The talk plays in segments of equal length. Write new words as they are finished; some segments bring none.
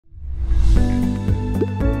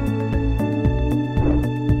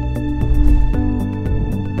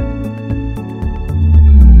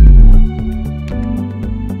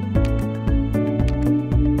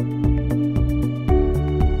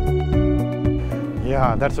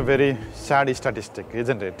Yeah, that's a very sad statistic,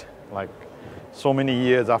 isn't it? Like, so many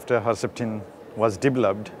years after Herceptin was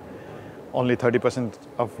developed, only 30%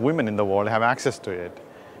 of women in the world have access to it.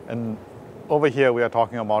 And over here, we are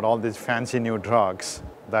talking about all these fancy new drugs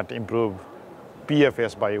that improve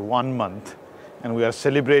PFS by 1 month. And we are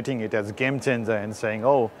celebrating it as game changer and saying,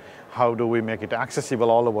 oh, how do we make it accessible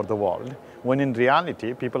all over the world? When in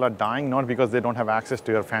reality, people are dying not because they don't have access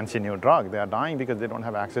to your fancy new drug. They are dying because they don't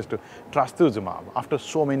have access to trastuzumab after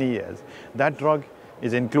so many years. That drug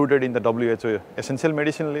is included in the WHO essential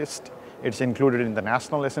medicine list. It's included in the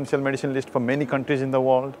national essential medicine list for many countries in the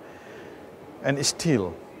world. And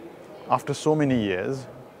still, after so many years,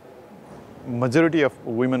 majority of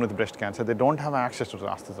women with breast cancer, they don't have access to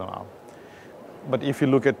trastuzumab. But if you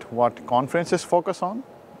look at what conferences focus on,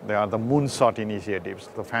 they are the moonshot initiatives,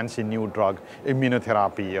 the fancy new drug,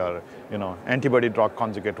 immunotherapy, or antibody drug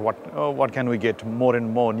conjugate. What can we get more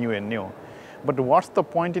and more new and new? But what's the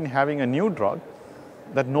point in having a new drug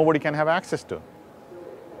that nobody can have access to?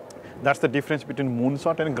 That's the difference between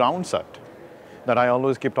moonshot and ground shot that I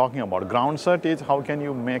always keep talking about. Ground shot is how can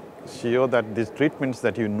you make sure that these treatments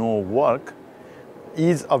that you know work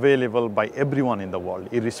is available by everyone in the world,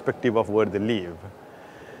 irrespective of where they live.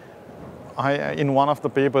 In one of the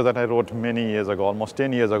papers that I wrote many years ago, almost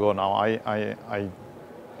 10 years ago now, I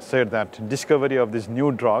said that discovery of these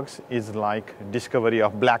new drugs is like discovery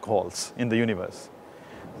of black holes in the universe.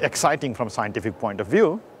 Exciting from a scientific point of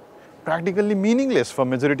view, practically meaningless for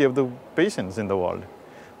majority of the patients in the world.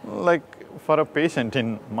 Like for a patient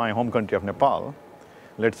in my home country of Nepal,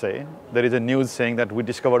 let's say, there is a news saying that we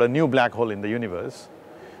discovered a new black hole in the universe.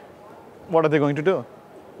 What are they going to do?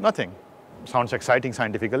 Nothing. Sounds exciting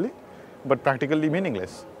scientifically, but practically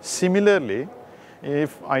meaningless. Similarly,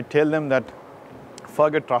 if I tell them that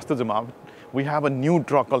forget trastuzumab, we have a new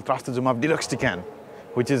drug called trastuzumab deruxtecan,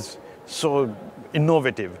 which is so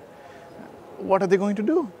innovative. What are they going to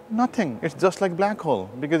do? Nothing. It's just like black hole,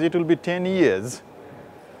 because it will be 10 years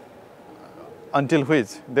until which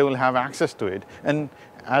they will have access to it. And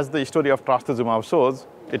as the story of trastuzumab shows,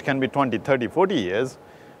 it can be 20, 30, 40 years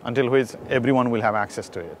until which everyone will have access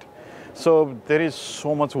to it. So there is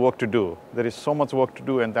so much work to do. There is so much work to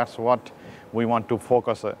do, and that's what we want to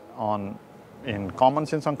focus on in common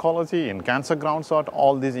sense oncology, in cancer ground shot,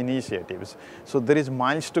 all these initiatives. So there is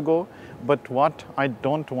miles to go, but what I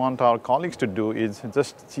don't want our colleagues to do is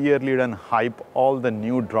just cheerlead and hype all the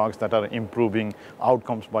new drugs that are improving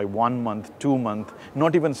outcomes by 1 month, 2 months,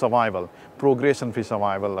 not even survival, progression-free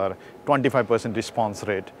survival or 25% response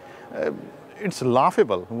rate. It's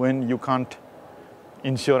laughable when you can't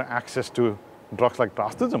ensure access to drugs like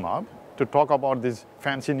trastuzumab to talk about these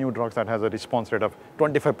fancy new drugs that has a response rate of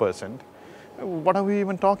 25%. What are we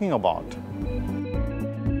even talking about?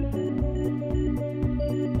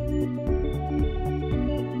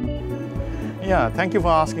 Yeah, thank you for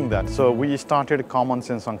asking that. So we started Common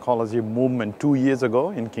Sense Oncology movement 2 years ago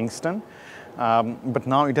in Kingston, but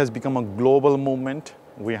now it has become a global movement.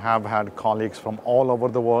 We have had colleagues from all over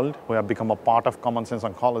the world who have become a part of Common Sense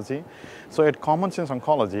Oncology. So at Common Sense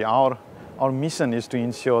Oncology, our mission is to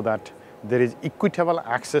ensure that there is equitable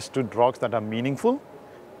access to drugs that are meaningful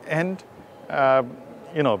and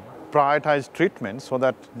prioritize treatments so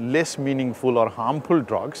that less meaningful or harmful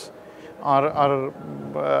drugs are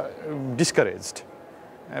discouraged,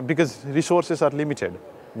 because resources are limited.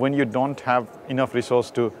 When you don't have enough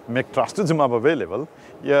resource to make trastuzumab available,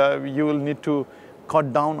 you will need to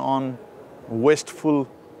cut down on wasteful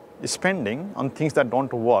spending on things that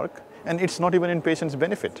don't work, and it's not even in patients'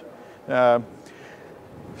 benefit.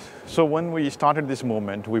 So when we started this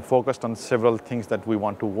movement, we focused on several things that we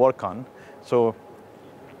want to work on. So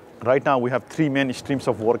right now we have 3 main streams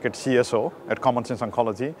of work at CSO, at Common Sense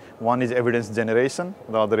Oncology. One is evidence generation,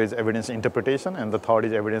 the other is evidence interpretation, and the third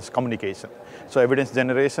is evidence communication. So evidence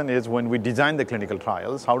generation is when we design the clinical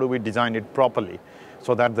trials, how do we design it properly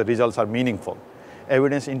so that the results are meaningful?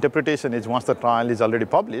 Evidence interpretation is once the trial is already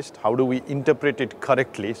published, how do we interpret it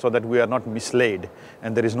correctly so that we are not misled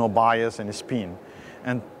and there is no bias and spin?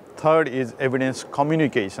 And third is evidence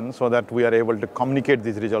communication, so that we are able to communicate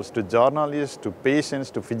these results to journalists, to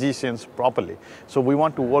patients, to physicians properly. So we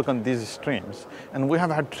want to work on these streams. And we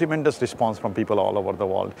have had tremendous response from people all over the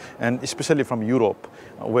world, and especially from Europe,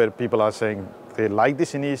 where people are saying they like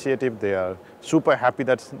this initiative, they are super happy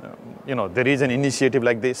that there is an initiative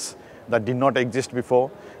like this that did not exist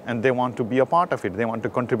before, and they want to be a part of it. They want to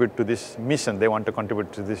contribute to this mission. They want to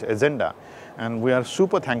contribute to this agenda. And we are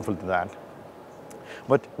super thankful to that.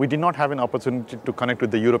 But we did not have an opportunity to connect with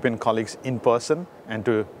the European colleagues in person and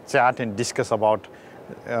to chat and discuss about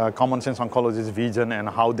Common Sense Oncology's vision and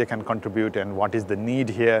how they can contribute and what is the need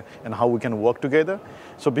here and how we can work together.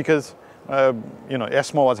 So because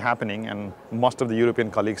ESMO was happening and most of the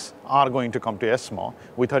European colleagues are going to come to ESMO,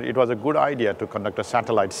 we thought it was a good idea to conduct a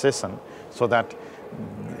satellite session so that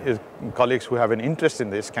colleagues who have an interest in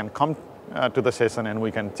this can come to the session and we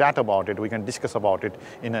can chat about it, we can discuss about it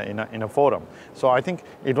in a forum. So I think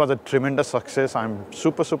it was a tremendous success. I'm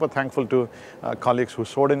super thankful to colleagues who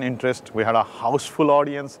showed an interest. We had a houseful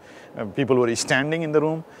audience, people were standing in the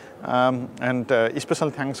room, and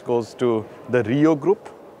special thanks goes to the Rio group,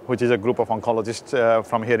 which is a group of oncologists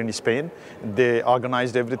from here in Spain. They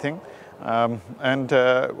organized everything. And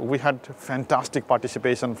we had fantastic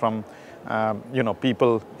participation from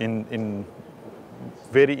people in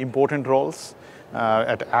very important roles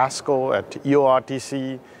at ASCO, at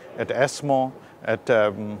EORTC, at ESMO, at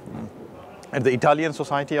the Italian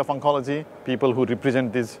Society of Oncology. People who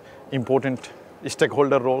represent these important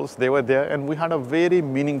stakeholder roles, they were there, and we had a very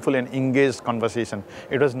meaningful and engaged conversation.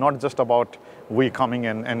 It was not just about we coming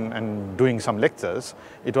and doing some lectures.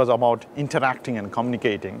 It was about interacting and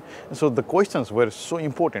communicating. So the questions were so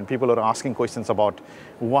important. People are asking questions about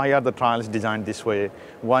why are the trials designed this way?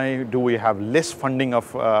 Why do we have less funding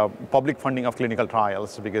of public funding of clinical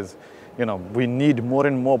trials? Because we need more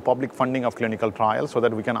and more public funding of clinical trials so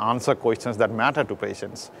that we can answer questions that matter to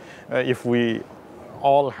patients. If we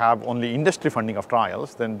all have only industry funding of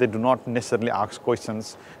trials, then they do not necessarily ask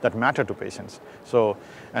questions that matter to patients. So,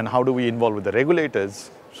 and how do we involve with the regulators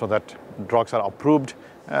so that drugs are approved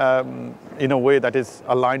in a way that is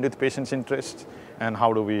aligned with patients' interests? And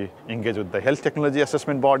how do we engage with the health technology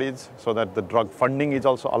assessment bodies so that the drug funding is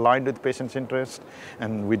also aligned with patients' interests?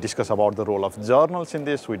 And we discuss about the role of journals in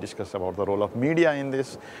this, we discuss about the role of media in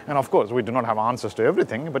this. And of course, we do not have answers to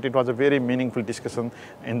everything, but it was a very meaningful discussion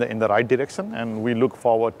in the right direction. And we look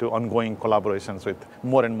forward to ongoing collaborations with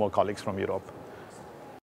more and more colleagues from Europe.